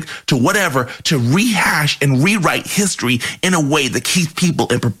 project to whatever, to rehash and rewrite history in a way that keeps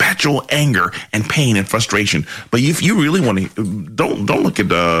people in perpetual anger and pain and frustration. But if you really want to, don't look at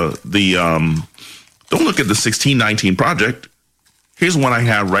don't look at the 1619 project. Here's one I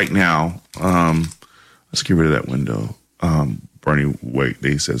have right now. Let's get rid of that window. Bernie,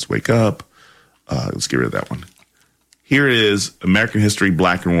 they says wake up. Let's get rid of that one. Here it is, American History,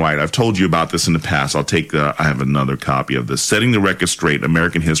 Black and White. I've told you about this in the past. I have another copy of this. Setting the Record Straight,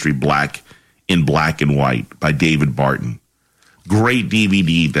 American History, Black and White by David Barton. Great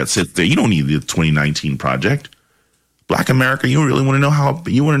DVD that sits there. You don't need the 2019 project. Black America, you really want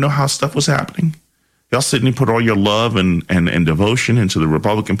to know how stuff was happening? Y'all sit and put all your love and devotion into the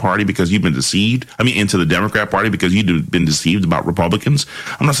Republican Party because you've been deceived. Into the Democrat Party because you've been deceived about Republicans.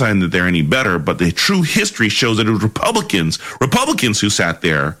 I'm not saying that they're any better, but the true history shows that it was Republicans who sat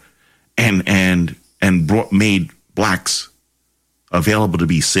there and made blacks available to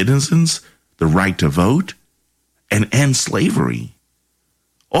be citizens, the right to vote, and end slavery.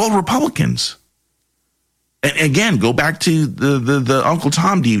 All Republicans. And again, go back to the Uncle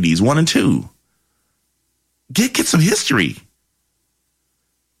Tom DVDs 1 and 2. Get some history.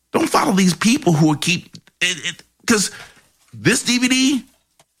 Don't follow these people who will keep it, because this DVD,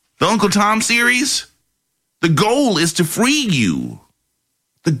 the Uncle Tom series, the goal is to free you.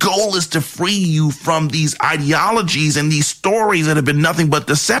 The goal is to free you from these ideologies and these stories that have been nothing but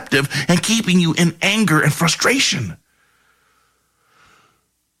deceptive and keeping you in anger and frustration.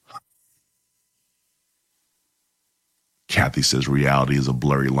 Kathy says reality is a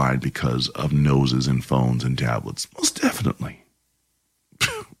blurry line because of noses and phones and tablets. Most definitely.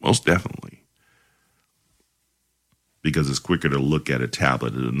 Most definitely. Because it's quicker to look at a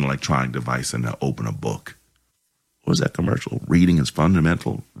tablet and an electronic device than to open a book. What was that commercial? Reading is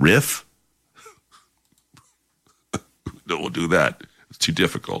fundamental. Riff? Don't do that. It's too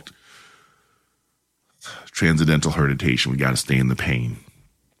difficult. Transcendental hereditation. We got to stay in the pain.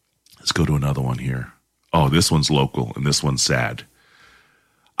 Let's go to another one here. Oh, this one's local, and this one's sad.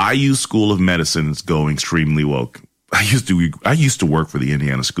 IU School of Medicine is going extremely woke. I used to work for the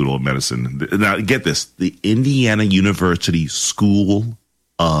Indiana School of Medicine. Now, get this. The Indiana University School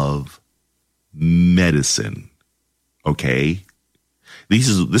of Medicine. Okay?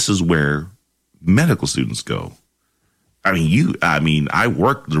 This is where medical students go. I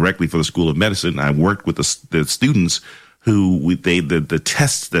worked directly for the School of Medicine. I worked with the students the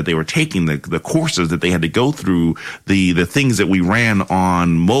tests that they were taking, the courses that they had to go through, the things that we ran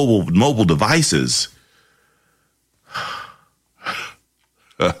on mobile devices.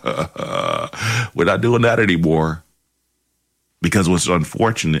 We're not doing that anymore. Because what's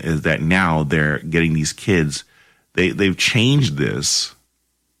unfortunate is that now they're getting these kids, they've changed this,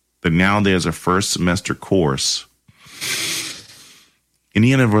 that now there's a first semester course.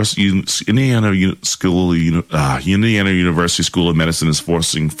 Indiana University School of Medicine is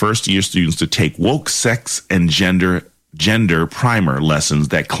forcing first-year students to take woke sex and gender primer lessons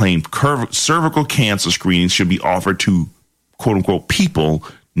that claim cervical cancer screenings should be offered to, quote-unquote, people,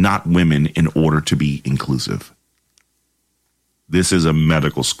 not women, in order to be inclusive. This is a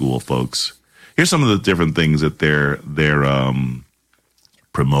medical school, folks. Here's some of the different things that they're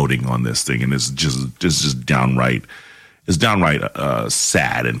promoting on this thing, and it's just downright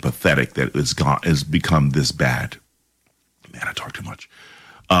sad and pathetic that it's become this bad. Man, I talk too much.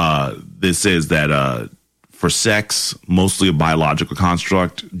 This says that for sex, mostly a biological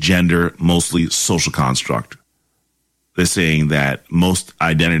construct, gender, mostly social construct. They're saying that most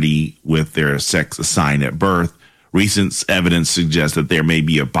identity with their sex assigned at birth. Recent evidence suggests that there may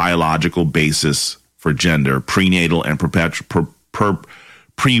be a biological basis for gender. Prenatal and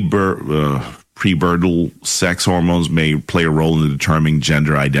prepubertal sex hormones may play a role in determining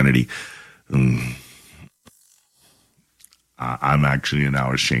gender identity. I'm actually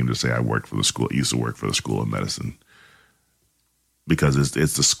now ashamed to say I worked for the school. I used to work for the School of Medicine because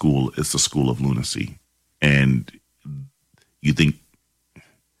it's the school of lunacy. And you think,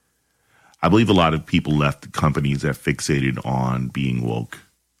 I believe a lot of people left the companies that fixated on being woke.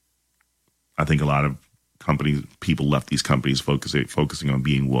 I think a lot of people left these companies focusing on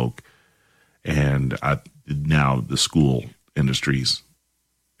being woke. And now the school industries,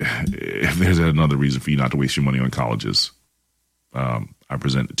 if there's another reason for you not to waste your money on colleges, I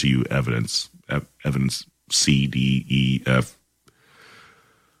present to you evidence C, D, E, F.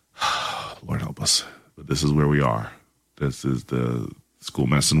 Lord help us. But this is where we are. This is the school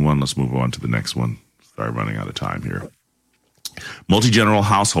medicine one. Let's move on to the next one. Start running out of time here. Multi-generational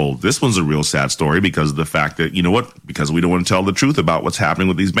household. This one's a real sad story because of the fact that, you know what? Because we don't want to tell the truth about what's happening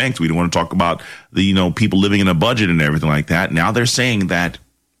with these banks. We don't want to talk about the, people living in a budget and everything like that. Now they're saying that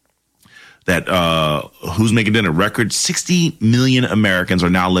who's making dinner? Record 60 million Americans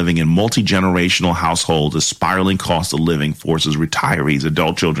are now living in multi-generational households. A spiraling cost of living forces retirees,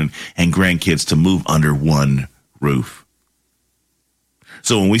 adult children, and grandkids to move under one roof.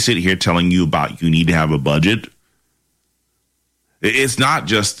 So when we sit here telling you about you need to have a budget, it's not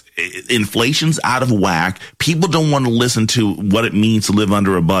just inflation's out of whack. People don't want to listen to what it means to live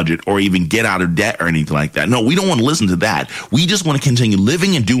under a budget or even get out of debt or anything like that. No, we don't want to listen to that. We just want to continue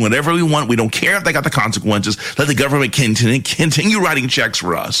living and doing whatever we want. We don't care if they got the consequences. Let the government continue writing checks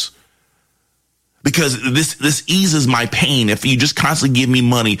for us. Because this eases my pain if you just constantly give me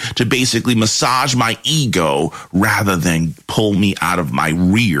money to basically massage my ego rather than pull me out of my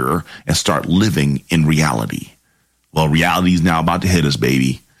rear and start living in reality. Well, reality is now about to hit us,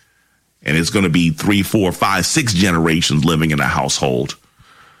 baby. And it's going to be 3, 4, 5, 6 generations living in a household.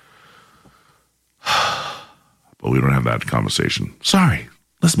 But we don't have that conversation. Sorry.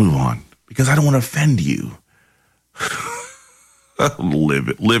 Let's move on because I don't want to offend you.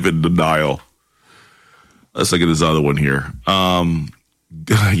 Live in denial. Let's look at this other one here.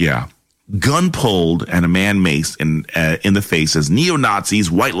 Yeah. Gun pulled and a man maced in the face as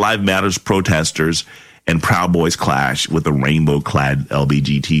neo-Nazis, White Lives Matter protesters, and Proud Boys clash with the rainbow-clad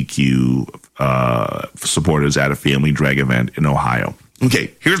LGBTQ supporters at a family drag event in Ohio.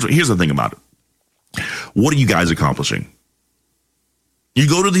 Okay, here's the thing about it. What are you guys accomplishing? You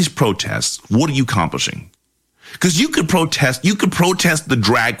go to these protests. What are you accomplishing? Because you could protest the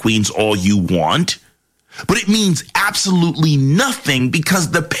drag queens all you want, but it means absolutely nothing because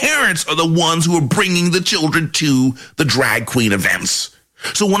the parents are the ones who are bringing the children to the drag queen events.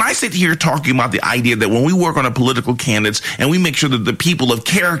 So when I sit here talking about the idea that when we work on a political candidates and we make sure that the people of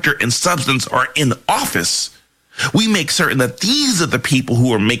character and substance are in office, we make certain that these are the people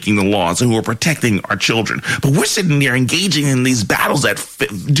who are making the laws and who are protecting our children. But we're sitting there engaging in these battles that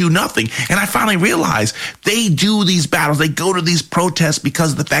do nothing. And I finally realized they do these battles. They go to these protests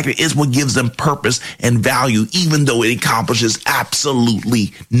because of the fact that it is what gives them purpose and value, even though it accomplishes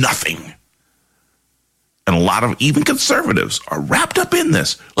absolutely nothing. And a lot of even conservatives are wrapped up in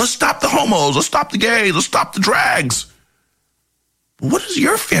this. Let's stop the homos. Let's stop the gays. Let's stop the drags. What does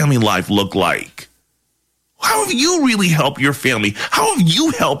your family life look like? How have you really helped your family? How have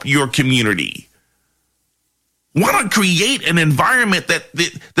you helped your community? Why not create an environment that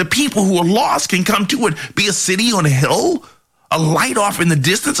the people who are lost can come to it? Be a city on a hill, a light off in the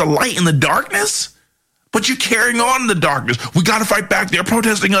distance, a light in the darkness. But you're carrying on in the darkness. We got to fight back. They're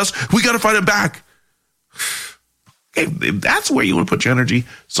protesting us. We got to fight it back. If that's where you want to put your energy,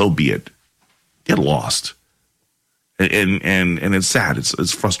 so be it. Get lost. And it's sad.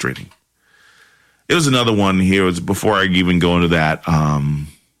 It's frustrating. It was another one here. It was before I even go into that.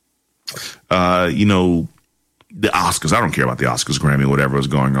 The Oscars. I don't care about the Oscars, Grammy, whatever was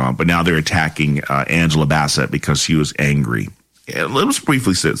going on. But now they're attacking Angela Bassett because she was angry. Let's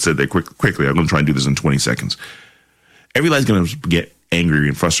briefly say there quickly. I'm going to try and do this in 20 seconds. Everybody's going to get angry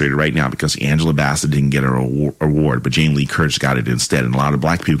and frustrated right now because Angela Bassett didn't get her award, but Jamie Lee Curtis got it instead. And a lot of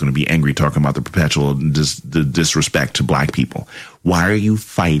black people are going to be angry talking about the perpetual disrespect to black people. Why are you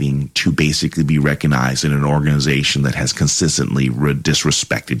fighting to basically be recognized in an organization that has consistently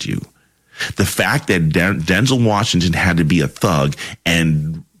disrespected you? The fact that Denzel Washington had to be a thug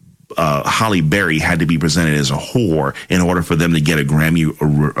and Halle Berry had to be presented as a whore in order for them to get a Grammy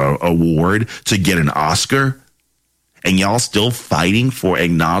award, to get an Oscar, and y'all still fighting for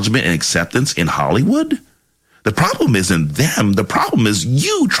acknowledgement and acceptance in Hollywood? The problem isn't them. The problem is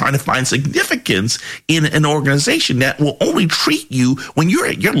you trying to find significance in an organization that will only treat you when you're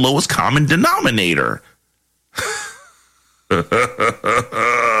at your lowest common denominator.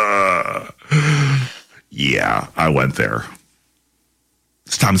 Yeah, I went there.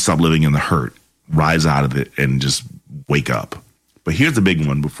 It's time to stop living in the hurt, rise out of it, and just wake up. But here's the big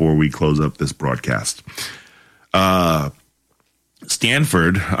one before we close up this broadcast.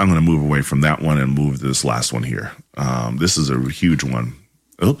 Stanford, I'm going to move away from that one and move to this last one here. This is a huge one.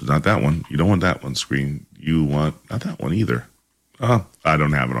 Oh, not that one. You don't want that one, screen. You want not that one either. I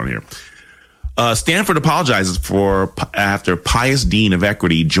don't have it on here. Stanford apologizes after pious dean of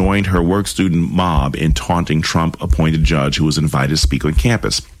equity joined her work student mob in taunting Trump-appointed judge who was invited to speak on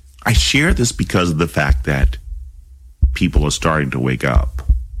campus. I share this because of the fact that people are starting to wake up.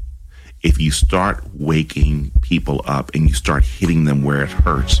 If you start waking people up and you start hitting them where it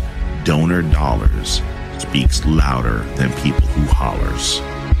hurts, donor dollars speaks louder than people who hollers.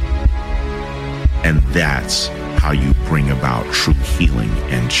 And that's how you bring about true healing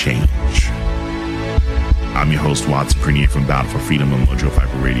and change. I'm your host, Watson Prunier from Battle4Freedom on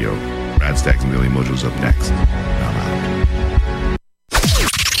Mojo5 Radio. Brad Staggs and Daily Mojo's up next. I'm out.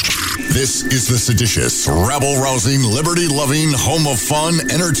 This is the seditious, rabble-rousing, liberty-loving, home of fun,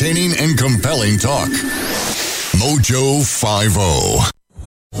 entertaining, and compelling talk. Mojo 50.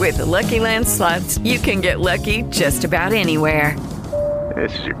 With the Lucky Land Slots, you can get lucky just about anywhere.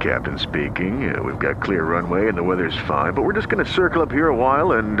 This is your captain speaking. We've got clear runway and the weather's fine, but we're just going to circle up here a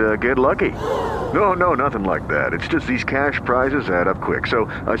while and get lucky. No, nothing like that. It's just these cash prizes add up quick. So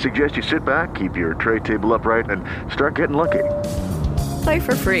I suggest you sit back, keep your tray table upright, and start getting lucky. Play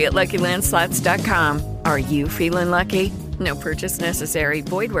for free at LuckyLandSlots.com. Are you feeling lucky? No purchase necessary.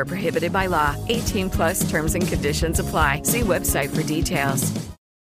 Void where prohibited by law. 18+ terms and conditions apply. See website for details.